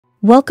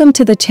Welcome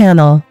to the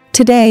channel.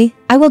 Today,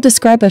 I will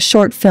describe a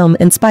short film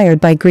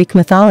inspired by Greek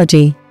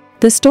mythology.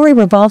 The story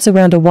revolves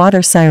around a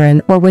water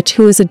siren or witch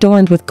who is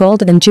adorned with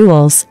gold and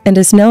jewels and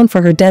is known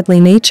for her deadly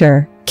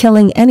nature,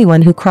 killing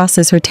anyone who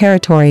crosses her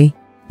territory.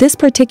 This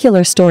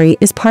particular story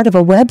is part of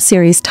a web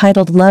series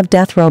titled Love,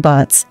 Death,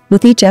 Robots,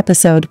 with each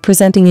episode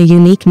presenting a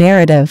unique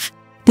narrative.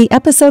 The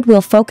episode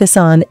we'll focus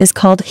on is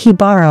called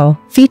Jibaro,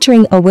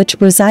 featuring a witch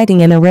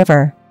residing in a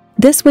river.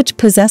 This witch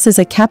possesses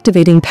a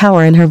captivating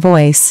power in her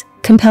voice,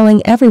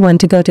 compelling everyone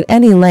to go to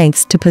any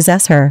lengths to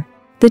possess her.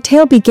 The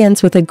tale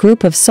begins with a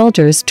group of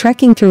soldiers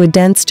trekking through a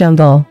dense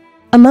jungle.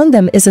 Among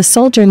them is a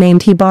soldier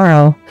named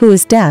Jibaro, who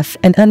is deaf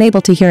and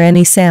unable to hear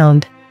any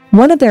sound.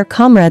 One of their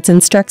comrades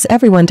instructs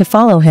everyone to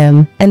follow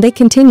him, and they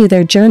continue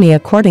their journey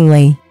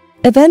accordingly.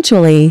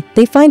 Eventually,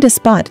 they find a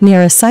spot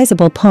near a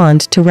sizable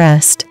pond to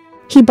rest.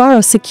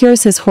 Jibaro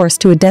secures his horse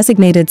to a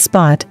designated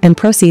spot and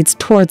proceeds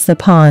towards the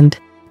pond.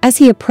 As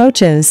he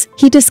approaches,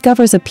 he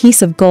discovers a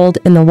piece of gold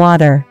in the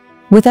water.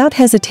 Without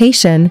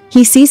hesitation,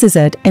 he seizes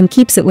it and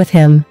keeps it with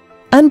him.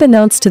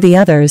 Unbeknownst to the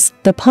others,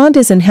 the pond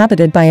is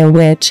inhabited by a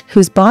witch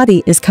whose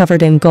body is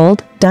covered in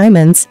gold,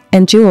 diamonds,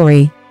 and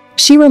jewelry.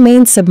 She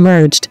remains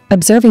submerged,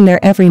 observing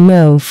their every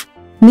move.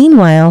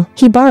 Meanwhile,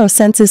 Jibaro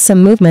senses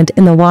some movement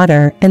in the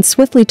water and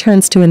swiftly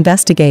turns to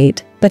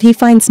investigate, but he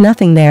finds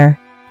nothing there.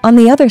 On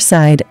the other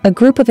side, a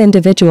group of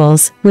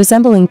individuals,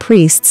 resembling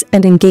priests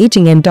and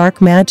engaging in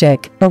dark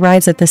magic,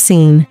 arrives at the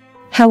scene.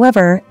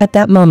 However, at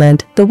that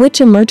moment, the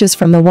witch emerges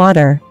from the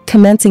water,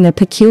 commencing a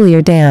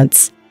peculiar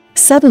dance.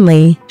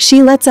 Suddenly,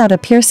 she lets out a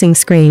piercing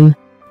scream.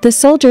 The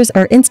soldiers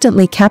are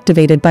instantly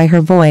captivated by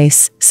her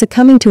voice,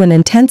 succumbing to an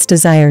intense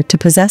desire to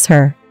possess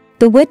her.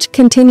 The witch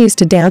continues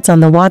to dance on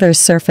the water's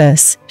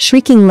surface,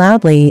 shrieking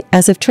loudly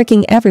as if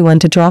tricking everyone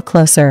to draw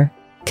closer.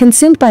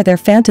 Consumed by their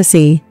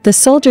fantasy, the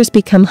soldiers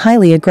become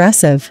highly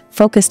aggressive,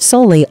 focused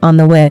solely on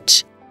the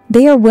witch.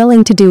 They are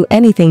willing to do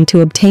anything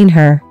to obtain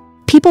her.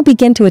 People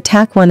begin to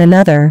attack one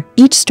another,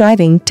 each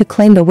striving to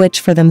claim the witch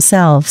for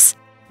themselves.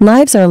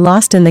 Lives are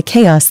lost in the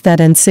chaos that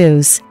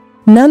ensues.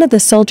 None of the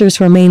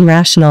soldiers remain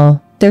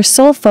rational. Their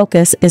sole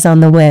focus is on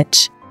the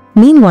witch.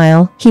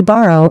 Meanwhile,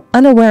 Jibaro,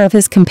 unaware of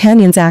his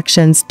companion's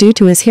actions due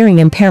to his hearing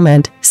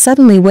impairment,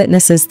 suddenly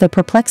witnesses the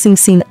perplexing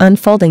scene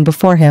unfolding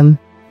before him.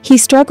 He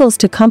struggles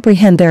to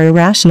comprehend their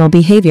irrational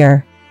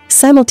behavior.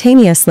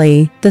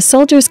 Simultaneously, the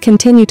soldiers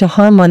continue to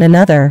harm one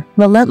another,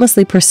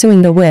 relentlessly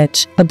pursuing the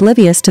witch,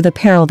 oblivious to the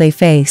peril they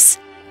face.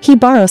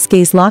 Jibaro's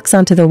gaze locks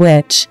onto the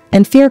witch,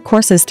 and fear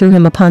courses through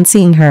him upon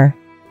seeing her.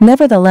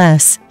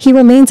 Nevertheless, he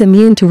remains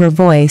immune to her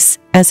voice,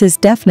 as his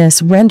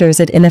deafness renders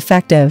it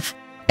ineffective.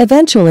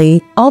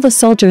 Eventually, all the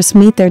soldiers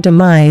meet their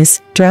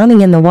demise,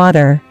 drowning in the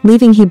water,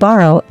 leaving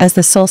Jibaro as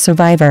the sole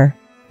survivor.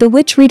 The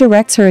witch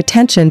redirects her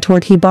attention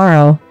toward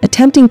Jibaro,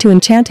 attempting to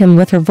enchant him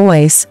with her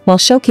voice while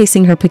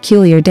showcasing her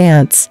peculiar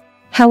dance.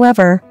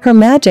 However, her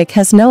magic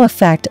has no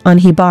effect on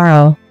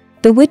Jibaro.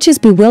 The witch is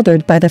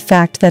bewildered by the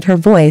fact that her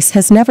voice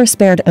has never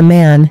spared a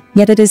man,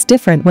 yet it is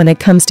different when it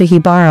comes to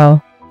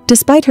Jibaro.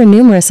 Despite her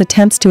numerous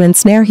attempts to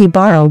ensnare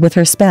Jibaro with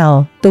her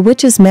spell, the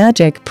witch's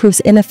magic proves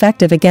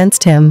ineffective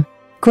against him.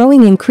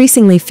 Growing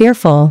increasingly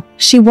fearful,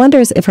 she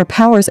wonders if her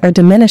powers are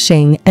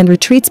diminishing and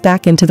retreats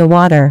back into the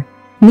water.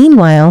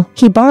 Meanwhile,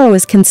 Jibaro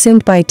is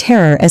consumed by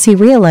terror as he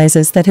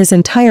realizes that his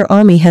entire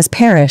army has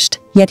perished,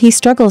 yet he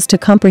struggles to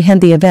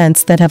comprehend the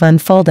events that have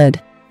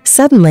unfolded.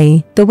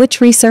 Suddenly, the witch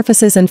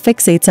resurfaces and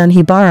fixates on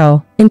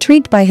Jibaro,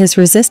 intrigued by his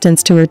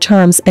resistance to her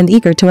charms and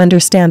eager to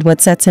understand what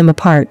sets him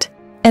apart.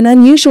 An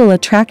unusual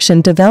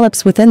attraction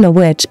develops within the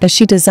witch as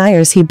she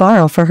desires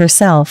Jibaro for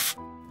herself.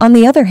 On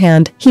the other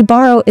hand,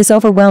 Jibaro is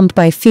overwhelmed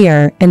by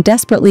fear and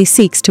desperately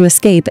seeks to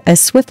escape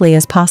as swiftly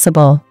as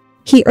possible.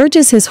 He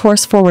urges his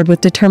horse forward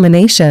with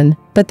determination,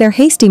 but their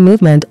hasty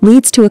movement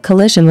leads to a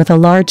collision with a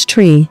large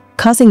tree,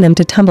 causing them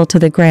to tumble to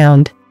the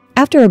ground.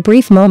 After a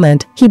brief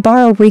moment,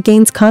 Jibaro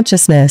regains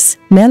consciousness,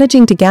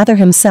 managing to gather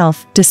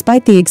himself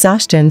despite the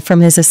exhaustion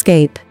from his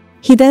escape.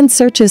 He then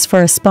searches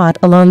for a spot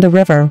along the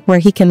river where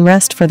he can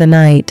rest for the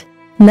night.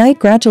 Night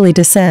gradually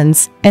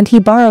descends, and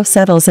Jibaro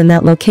settles in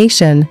that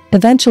location,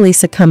 eventually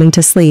succumbing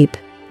to sleep.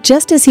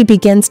 Just as he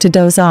begins to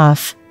doze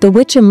off, the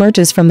witch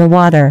emerges from the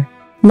water.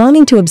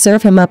 Longing to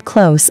observe him up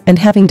close and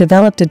having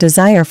developed a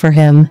desire for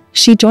him,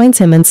 she joins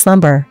him in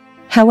slumber.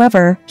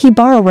 However,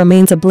 Jibaro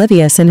remains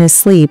oblivious in his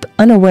sleep,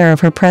 unaware of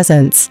her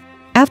presence.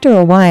 After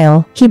a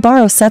while,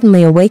 Jibaro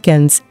suddenly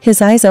awakens,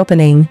 his eyes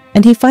opening,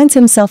 and he finds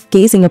himself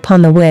gazing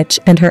upon the witch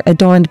and her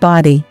adorned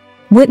body.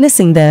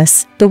 Witnessing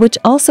this, the witch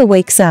also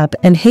wakes up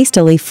and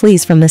hastily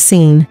flees from the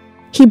scene.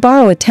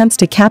 Jibaro attempts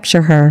to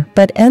capture her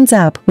but ends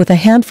up with a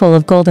handful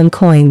of golden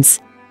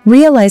coins.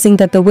 Realizing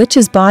that the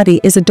witch's body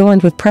is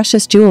adorned with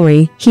precious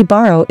jewelry,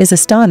 Jibaro is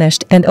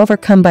astonished and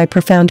overcome by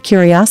profound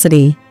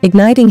curiosity,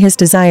 igniting his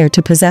desire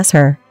to possess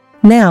her.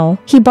 Now,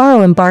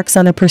 Jibaro embarks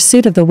on a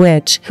pursuit of the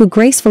witch, who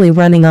gracefully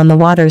running on the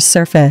water's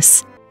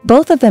surface.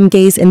 Both of them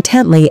gaze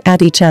intently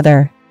at each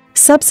other.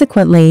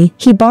 Subsequently,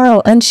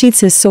 Jibaro unsheaths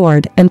his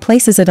sword and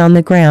places it on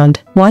the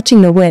ground,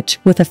 watching the witch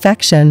with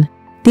affection.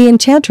 The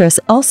Enchantress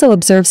also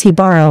observes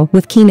Hibaro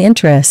with keen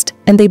interest,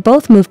 and they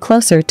both move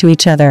closer to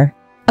each other.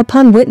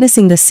 Upon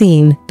witnessing the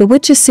scene, the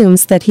witch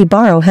assumes that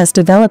Hibaro has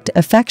developed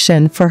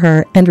affection for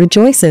her and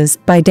rejoices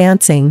by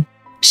dancing.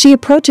 She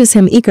approaches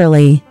him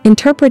eagerly,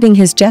 interpreting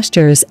his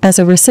gestures as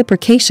a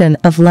reciprocation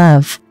of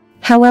love.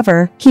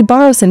 However,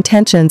 Hibaro's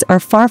intentions are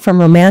far from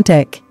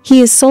romantic.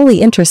 He is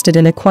solely interested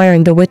in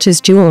acquiring the witch's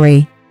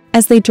jewelry.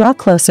 As they draw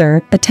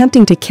closer,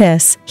 attempting to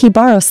kiss,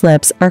 Hibaro's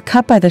lips are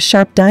cut by the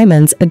sharp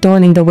diamonds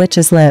adorning the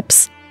witch's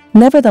lips.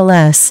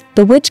 Nevertheless,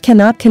 the witch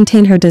cannot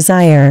contain her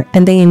desire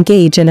and they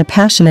engage in a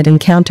passionate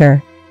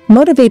encounter.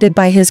 Motivated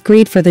by his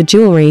greed for the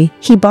jewelry,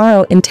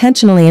 Hibaro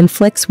intentionally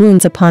inflicts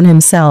wounds upon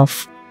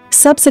himself.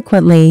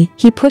 Subsequently,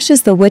 he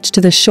pushes the witch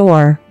to the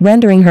shore,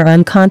 rendering her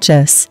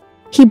unconscious.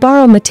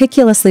 Hibaro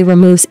meticulously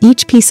removes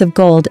each piece of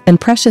gold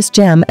and precious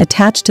gem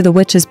attached to the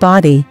witch's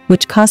body,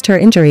 which caused her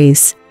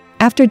injuries.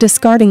 After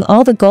discarding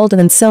all the gold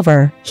and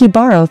silver,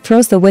 Hibaro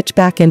throws the witch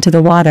back into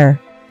the water.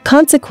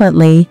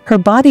 Consequently, her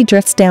body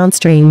drifts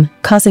downstream,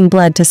 causing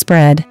blood to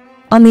spread.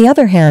 On the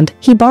other hand,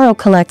 Hibaro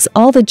collects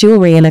all the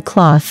jewelry in a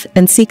cloth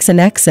and seeks an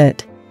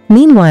exit.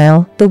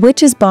 Meanwhile, the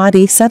witch's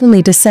body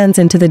suddenly descends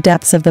into the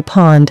depths of the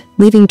pond,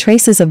 leaving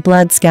traces of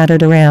blood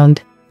scattered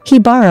around.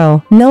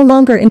 Hibaro, no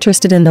longer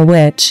interested in the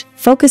witch,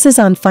 focuses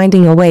on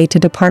finding a way to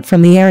depart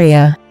from the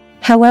area.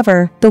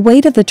 However, the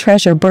weight of the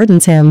treasure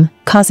burdens him,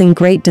 causing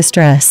great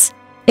distress.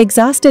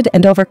 Exhausted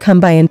and overcome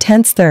by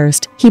intense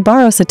thirst,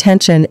 Hibaro's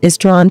attention is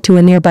drawn to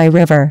a nearby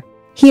river.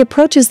 He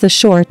approaches the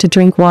shore to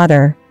drink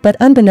water, but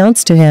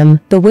unbeknownst to him,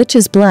 the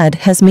witch's blood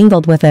has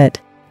mingled with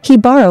it.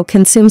 Hibaro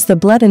consumes the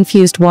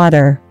blood-infused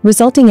water,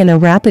 resulting in a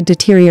rapid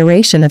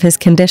deterioration of his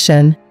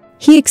condition.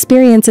 He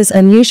experiences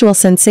unusual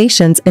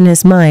sensations in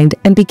his mind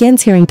and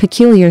begins hearing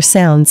peculiar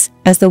sounds,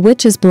 as the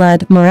witch's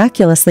blood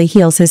miraculously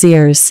heals his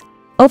ears.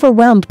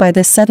 Overwhelmed by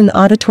this sudden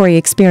auditory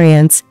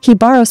experience,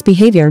 Hibaro's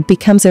behavior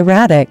becomes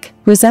erratic,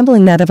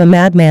 resembling that of a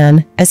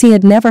madman, as he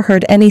had never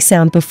heard any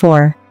sound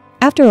before.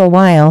 After a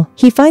while,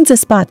 he finds a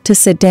spot to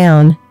sit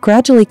down,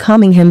 gradually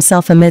calming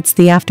himself amidst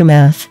the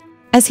aftermath.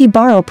 As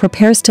Hibaro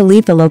prepares to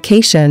leave the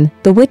location,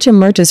 the witch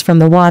emerges from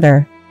the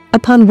water.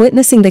 Upon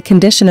witnessing the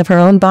condition of her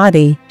own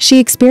body, she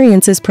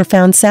experiences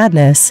profound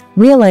sadness,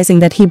 realizing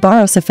that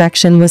Hibaro's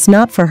affection was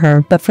not for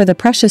her but for the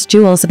precious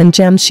jewels and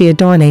gems she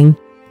adorning.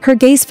 Her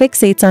gaze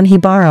fixates on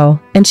Hibaro,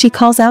 and she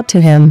calls out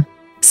to him.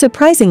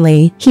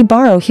 Surprisingly,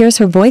 Hibaro hears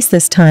her voice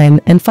this time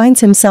and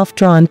finds himself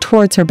drawn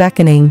towards her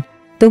beckoning.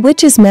 The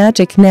witch's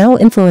magic now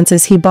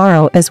influences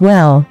Hibaro as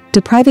well,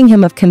 depriving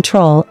him of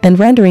control and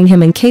rendering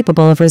him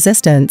incapable of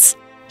resistance.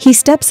 He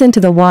steps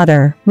into the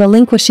water,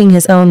 relinquishing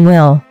his own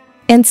will.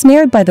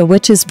 Ensnared by the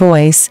witch's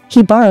voice,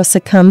 Hibaro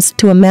succumbs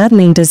to a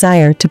maddening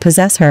desire to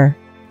possess her.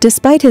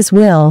 Despite his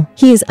will,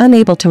 he is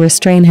unable to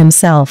restrain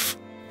himself.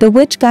 The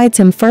witch guides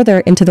him further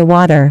into the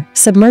water,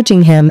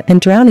 submerging him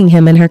and drowning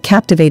him in her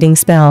captivating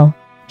spell.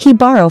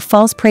 Hibaro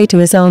falls prey to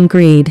his own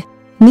greed.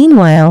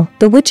 Meanwhile,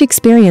 the witch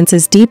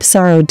experiences deep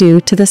sorrow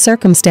due to the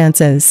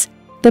circumstances.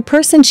 The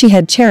person she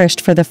had cherished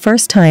for the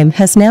first time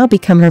has now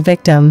become her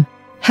victim.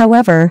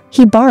 However,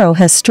 Hibaro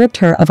has stripped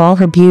her of all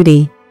her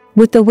beauty.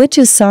 With the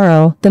witch's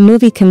sorrow, the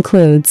movie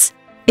concludes.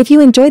 If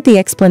you enjoyed the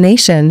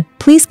explanation,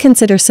 please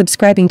consider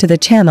subscribing to the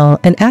channel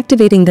and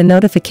activating the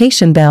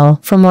notification bell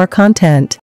for more content.